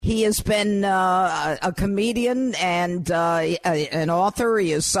He has been a comedian and an author.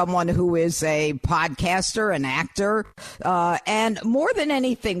 He is someone who is a podcaster, an actor. And more than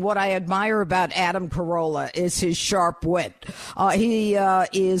anything, what I admire about Adam Carolla is his sharp wit. He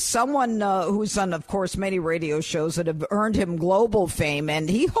is someone who's done, of course, many radio shows that have earned him global fame. And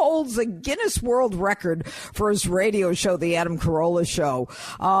he holds a Guinness World Record for his radio show, The Adam Carolla Show.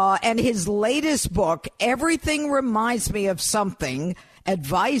 And his latest book, Everything Reminds Me of Something,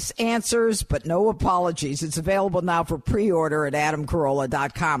 Advice, Answers, but No Apologies. It's available now for pre-order at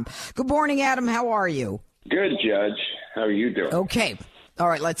adamcarolla.com. Good morning, Adam. How are you? Good, Judge. How are you doing? Okay. All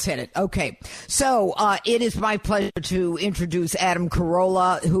right, let's hit it. Okay. So it is my pleasure to introduce Adam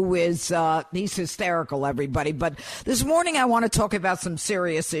Carolla, who is, he's hysterical, everybody. But this morning I want to talk about some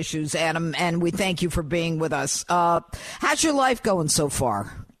serious issues, Adam, and we thank you for being with us. How's your life going so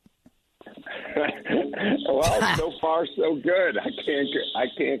far? Well, so far so good. I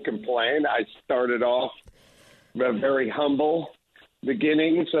can't complain. I started off very humble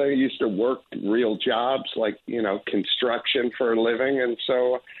beginnings. I used to work real jobs like, construction for a living. And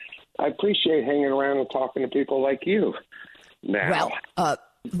so I appreciate hanging around and talking to people like you now. Well,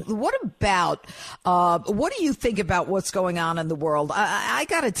 what do you think about what's going on in the world? I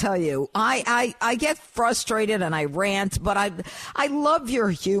got to tell you, I get frustrated and I rant, but I love your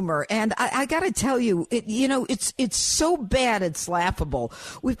humor. And I got to tell you, it's so bad, it's laughable.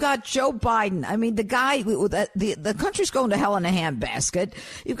 We've got Joe Biden. I mean, the guy, the country's going to hell in a handbasket.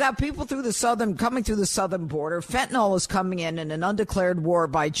 You've got people coming through the southern border. Fentanyl is coming in an undeclared war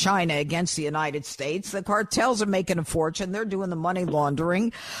by China against the United States. The cartels are making a fortune. They're doing the money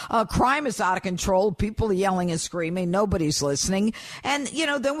laundering. Crime is out of control. People are yelling and screaming. Nobody's listening. And,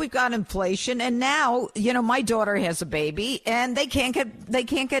 then we've got inflation. And now, my daughter has a baby and they can't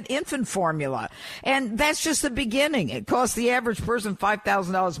get infant formula. And that's just the beginning. It costs the average person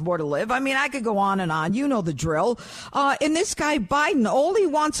 $5,000 more to live. I mean, I could go on and on. You know the drill. And this guy Biden, all he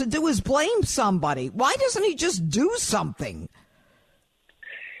wants to do is blame somebody. Why doesn't he just do something?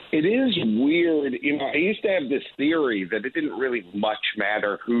 It is weird. I used to have this theory that it didn't really much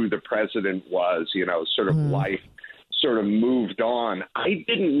matter who the president was, life sort of moved on. I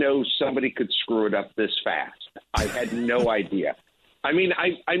didn't know somebody could screw it up this fast. I had no idea. I mean,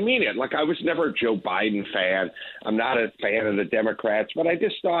 I mean it. Like, I was never a Joe Biden fan. I'm not a fan of the Democrats, but I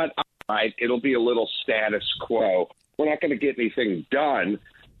just thought, all right, it'll be a little status quo. We're not going to get anything done,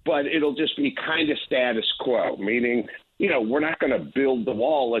 but it'll just be kind of status quo, meaning – we're not going to build the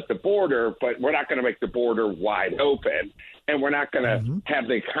wall at the border, but we're not going to make the border wide open. And we're not going to have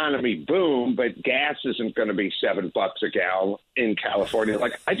the economy boom, but gas isn't going to be $7 a gallon in California.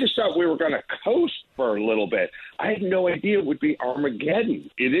 Like, I just thought we were going to coast for a little bit. I had no idea it would be Armageddon.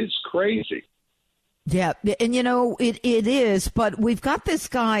 It is crazy. Yeah, and it is, but we've got this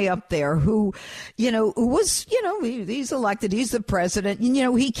guy up there who was, he's elected, he's the president,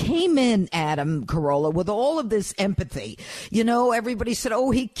 and, he came in, Adam Carolla, with all of this empathy. Everybody said,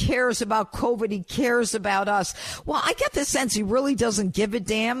 oh, he cares about COVID, he cares about us. Well, I get the sense he really doesn't give a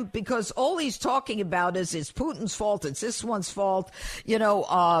damn, because all he's talking about is it's Putin's fault, it's this one's fault,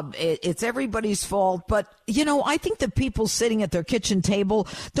 it's everybody's fault. But, I think the people sitting at their kitchen table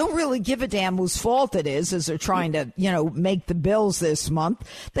don't really give a damn whose fault it is as they're trying to, make the bills this month.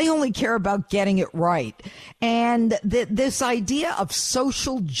 They only care about getting it right. And this idea of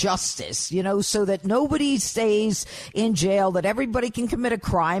social justice, so that nobody stays in jail, that everybody can commit a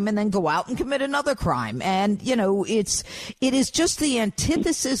crime and then go out and commit another crime. And, it is just the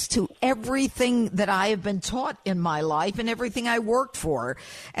antithesis to everything that I have been taught in my life and everything I worked for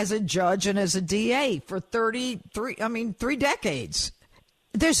as a judge and as a DA for 3 decades.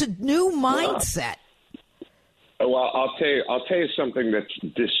 There's a new mindset. Well, I'll tell you something that's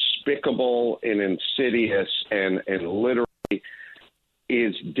despicable and insidious and literally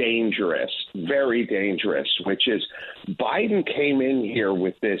is dangerous, very dangerous, which is Biden came in here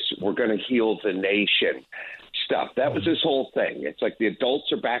with this, we're going to heal the nation stuff. That was his whole thing. It's like the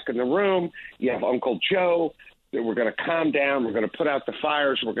adults are back in the room. You have Uncle Joe. We're going to calm down. We're going to put out the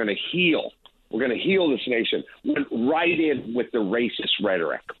fires. We're going to heal. We're going to heal this nation. Went right in with the racist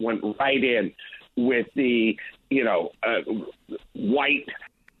rhetoric. Went right in with the, white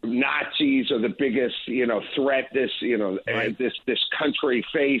Nazis are the biggest, threat this country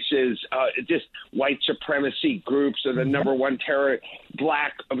faces. Just white supremacy groups are the number one terror.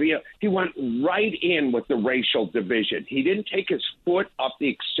 Black, he went right in with the racial division. He didn't take his foot off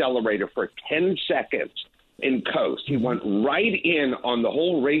the accelerator for 10 seconds in coast. He went right in on the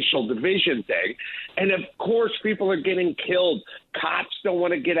whole racial division thing. And of course, people are getting killed. Cops don't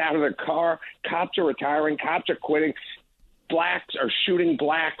want to get out of their car. Cops are retiring. Cops are quitting. blacks are shooting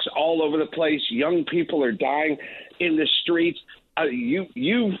blacks all over the place. Young people are dying in the streets. You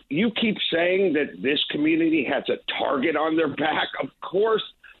keep saying that this community has a target on their back. Of course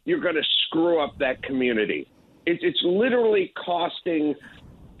you're going to screw up that community. It's literally costing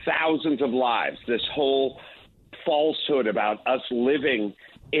thousands of lives, this whole falsehood about us living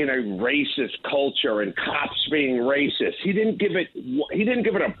in a racist culture and cops being racist. He didn't give it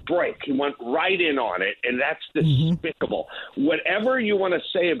a break. He went right in on it, and that's despicable. Whatever you want to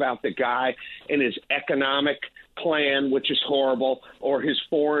say about the guy and his economic plan, which is horrible, or his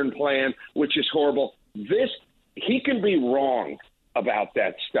foreign plan, which is horrible, he can be wrong about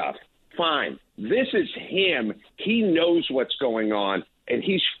that stuff. Fine. This is him. He knows what's going on, and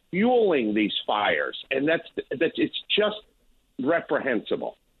he's fueling these fires, and it's just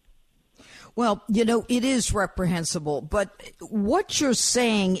reprehensible. Well, it is reprehensible, but what you're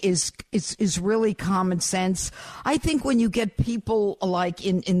saying is really common sense. I think when you get people like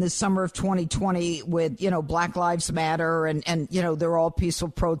in the summer of 2020 with, Black Lives Matter and they're all peaceful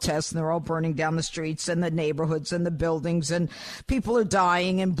protests and they're all burning down the streets and the neighborhoods and the buildings and people are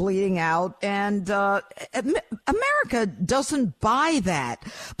dying and bleeding out. And America doesn't buy that.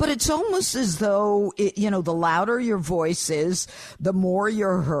 But it's almost as though, the louder your voice is, the more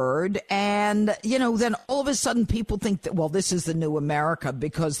you're heard. And, then all of a sudden people think that, well, this is the new America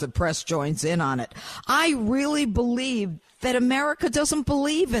because the press joins in on it. I really believe that America doesn't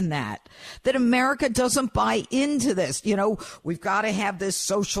believe in that America doesn't buy into this. We've got to have this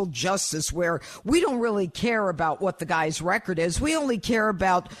social justice where we don't really care about what the guy's record is. We only care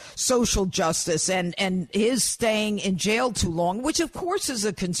about social justice and his staying in jail too long, which of course is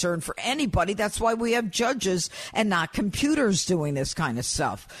a concern for anybody. That's why we have judges and not computers doing this kind of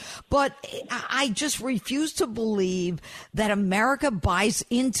stuff. But I just refuse to believe that America buys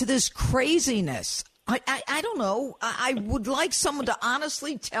into this craziness. I don't know. I would like someone to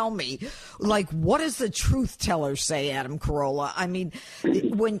honestly tell me, what does the truth teller say, Adam Carolla? I mean,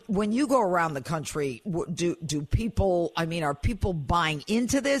 when you go around the country, do people, are people buying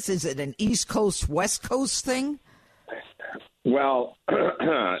into this? Is it an East Coast, West Coast thing? Well,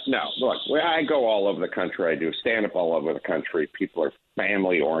 no. Look, I go all over the country. I do stand-up all over the country. People are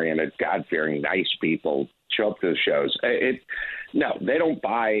family-oriented, God-fearing, nice people, show up to the shows. No, they don't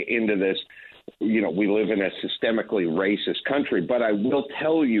buy into this. We live in a systemically racist country, but I will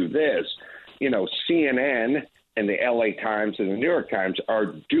tell you this, CNN and the LA Times and the New York Times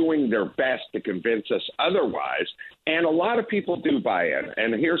are doing their best to convince us otherwise. And a lot of people do buy in.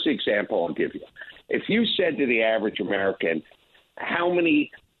 And here's the example I'll give you. If you said to the average American, how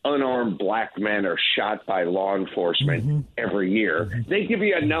many unarmed black men are shot by law enforcement every year, they give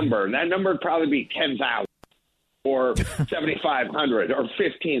you a number, and that number would probably be 10,000. Or 7,500 or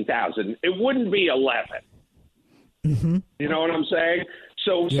 15,000. It wouldn't be 11. You know what I'm saying?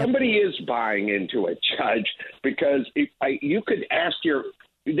 So somebody is buying into it, Judge, because you could ask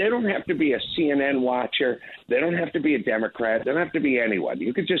they don't have to be a CNN watcher. They don't have to be a Democrat. They don't have to be anyone.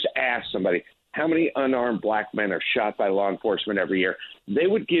 You could just ask somebody, how many unarmed black men are shot by law enforcement every year? They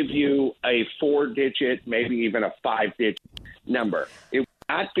would give you a 4-digit, maybe even a 5-digit number. It would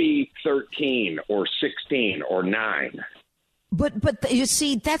not be 13 or 16 or 9. But you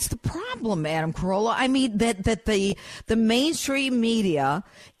see, that's the problem, Adam Carolla. I mean, that the mainstream media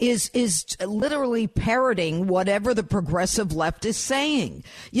is literally parroting whatever the progressive left is saying.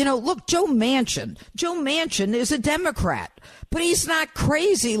 Look, Joe Manchin is a Democrat, but he's not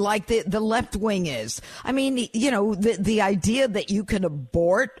crazy like the left wing is. I mean, the idea that you can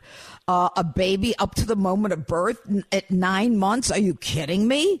abort a baby up to the moment of birth at 9 months. Are you kidding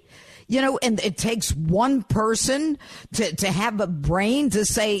me? And it takes one person to have a brain to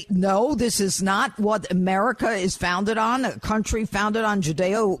say, no, this is not what America is founded on, a country founded on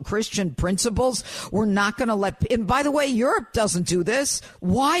Judeo-Christian principles. We're not going to and by the way, Europe doesn't do this.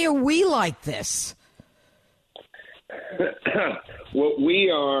 Why are we like this? Well,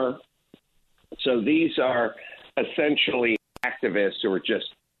 these are essentially activists who are just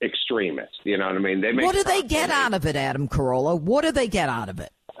extremists. You know what I mean? What do they get out of it, Adam Carolla? What do they get out of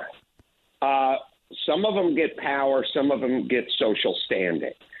it? Some of them get power. Some of them get social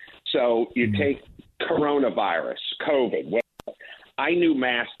standing. So you take coronavirus, COVID. Well, I knew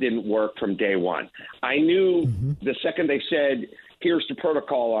masks didn't work from day one. I knew the second they said, here's the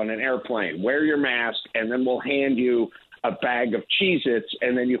protocol on an airplane, wear your mask, and then we'll hand you a bag of Cheez-Its,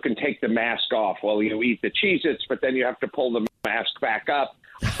 and then you can take the mask off while you eat the Cheez-Its, but then you have to pull the mask back up,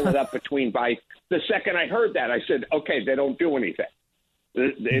 pull it up between bites. The second I heard that, I said, okay, they don't do anything.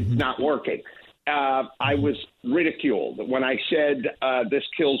 It's not working. I was ridiculed when I said this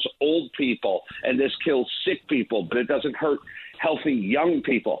kills old people and this kills sick people, but it doesn't hurt healthy young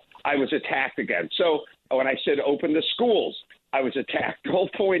people. I was attacked again. So when I said open the schools, I was attacked. The whole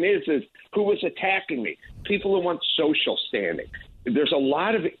point is who was attacking me? People who want social standing. There's a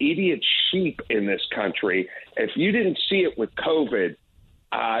lot of idiot sheep in this country. If you didn't see it with COVID,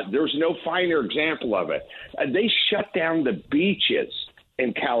 there's no finer example of it. They shut down the beaches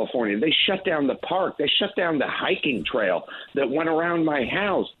in California. They shut down the park. They shut down the hiking trail that went around my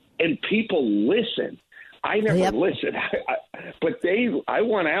house, and people listened. I never listened, but I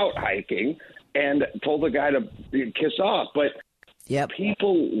went out hiking and told the guy to kiss off. But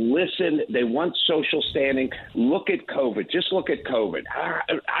people listen. They want social standing. Look at COVID. Just look at COVID.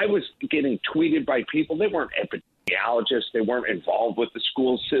 I was getting tweeted by people. They weren't epidemiologists. They weren't involved with the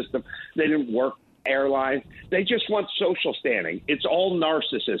school system. They didn't work airlines. They just want social standing. It's all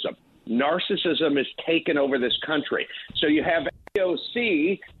narcissism. Narcissism is taken over this country. So you have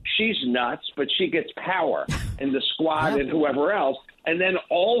AOC, she's nuts, but she gets power, and the squad and whoever else, and then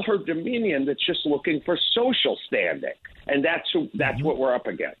all her dominion that's just looking for social standing. And that's what we're up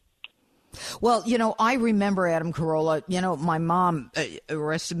against. Well, I remember, Adam Carolla, my mom,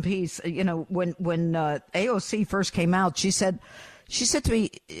 rest in peace, when AOC first came out, she said to me,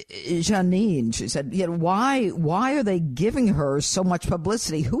 Janine, she said, why are they giving her so much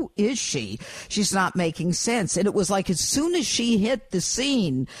publicity? Who is she? She's not making sense. And it was like as soon as she hit the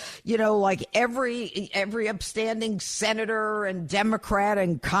scene, like every upstanding senator and Democrat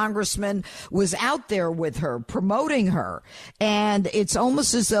and congressman was out there with her, promoting her. And it's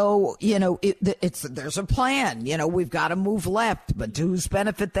almost as though, there's a plan. We've got to move left, but to whose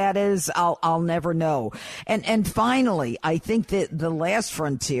benefit that is, I'll never know. And finally, I think that the last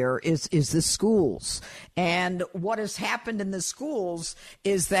frontier is the schools. And what has happened in the schools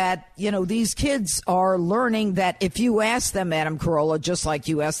is that, these kids are learning that if you ask them, Adam Carolla, just like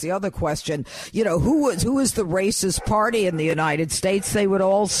you asked the other question, who is the racist party in the United States, they would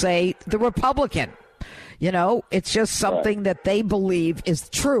all say the Republican. It's just something that they believe is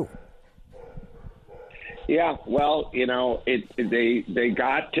true. Yeah, well, they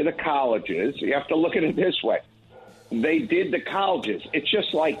got to the colleges. You have to look at it this way. They did the colleges. It's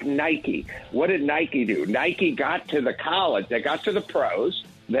just like Nike. What did Nike do? Nike got to the college. They got to the pros.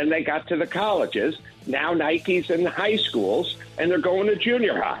 Then they got to the colleges. Now Nike's in the high schools, and they're going to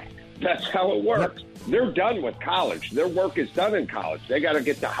junior high. That's how it works. Yep. They're done with college. Their work is done in college. They got to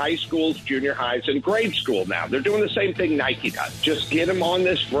get to high schools, junior highs, and grade school now. They're doing the same thing Nike does. Just get them on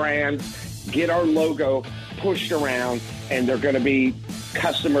this brand, get our logo pushed around, and they're going to be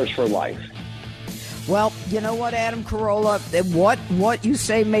customers for life. Well, you know what, Adam Carolla, what you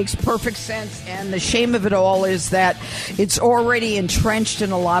say makes perfect sense, and the shame of it all is that it's already entrenched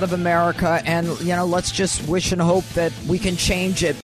in a lot of America, and, let's just wish and hope that we can change it.